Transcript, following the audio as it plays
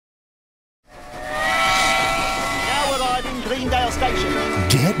station.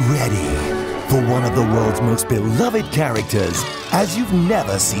 Get ready for one of the world's most beloved characters as you've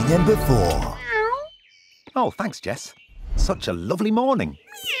never seen him before. Oh, thanks, Jess. Such a lovely morning.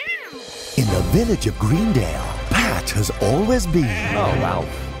 In the village of Greendale, Pat has always been... Oh, well,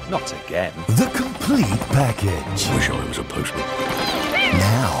 not again. ...the complete package. Wish I was a postman.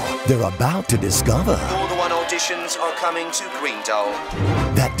 Now, they're about to discover... All the one auditions are coming to Greendale.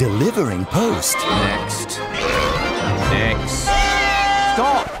 ...that delivering post... Next.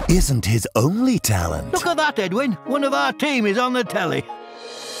 Stop! ...isn't his only talent. Look at that, Edwin. One of our team is on the telly.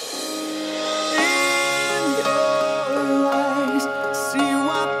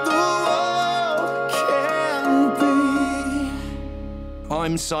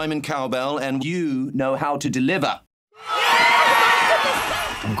 I'm Simon Cowbell, and you know how to deliver.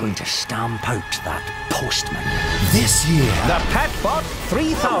 I'm going to stamp out that postman. This year... The Petbot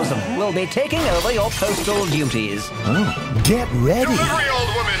 3000 will be taking over your postal duties. Get ready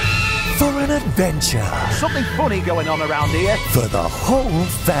Old woman! for an adventure Something funny going on around here. for the whole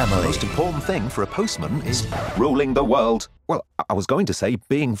family. The most important thing for a postman is ruling the world. Well, I was going to say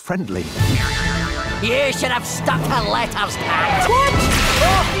being friendly. You should have stuck to letters, Pat.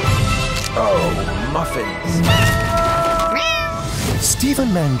 Oh, muffins.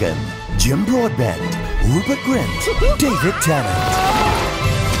 Stephen Mangan, Jim Broadbent, Rupert Grint, David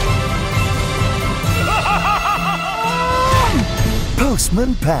Tennant.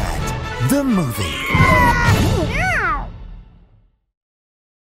 Postman Pat, the movie.